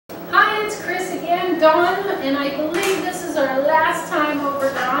it's Chris again, Dawn, and I believe this is our last time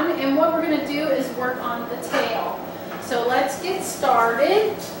over Dawn, and what we're going to do is work on the tail. So let's get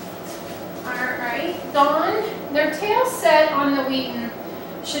started. Alright, Dawn, their tail set on the Wheaten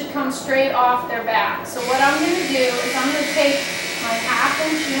should come straight off their back. So what I'm going to do is I'm going to take my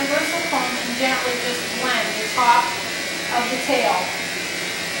 1/2" universal comb and gently just blend the top of the tail.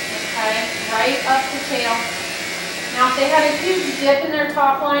 Okay, right up the tail. Now if they had a huge dip in their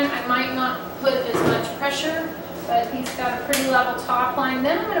top line, I might not put as much pressure, but he's got a pretty level top line.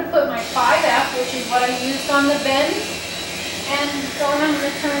 Then I'm going to put my 5F, which is what I used on the bend. And so I'm going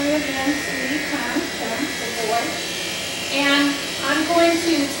to turn you again, sweetie, turn, good boy. And I'm going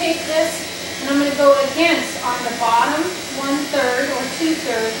to take this and I'm going to go against on the bottom 1/3 or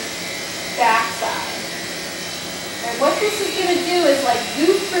 2/3 back side. And what this is going to do is like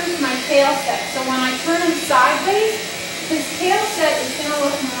goof-proof my tail set. So when I turn him sideways, his tail set is going to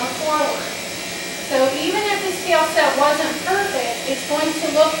look more forward. So even if his tail set wasn't perfect, it's going to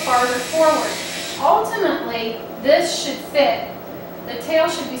look farther forward. Ultimately, this should fit. The tail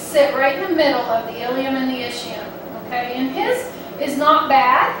should be sit right in the middle of the ilium and the ischium. Okay, and his is not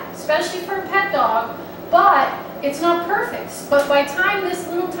bad, especially for a pet dog, but it's not perfect. But by the time this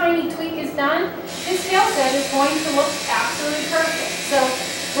little tiny tweak is done, his tail set is going to look absolutely perfect. So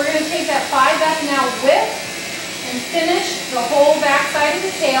we're going to take that 5F now with and finish the whole back side of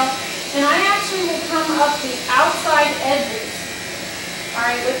the tail. And I actually will come up the outside edges, all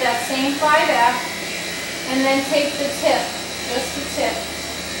right, with that same 5F, and then take the tip, just the tip.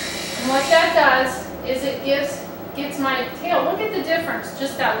 And what that does is it gets my tail, look at the difference,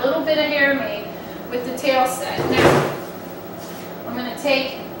 just that little bit of hair made with the tail set. Now, I'm going to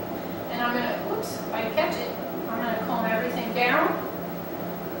take, and I'm going to, whoops, if I catch it, I'm going to comb everything down,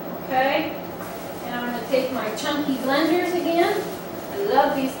 okay? And I'm going to take my chunky blenders again. I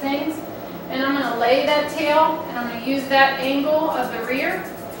love these things. And I'm going to lay that tail, and I'm going to use that angle of the rear,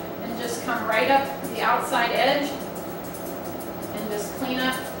 and just come right up the outside edge, and just clean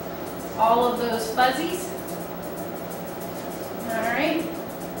up all of those fuzzies. Alright.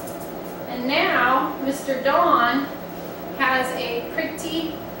 And now, Mr. Don has a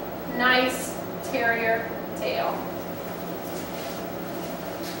pretty nice terrier tail.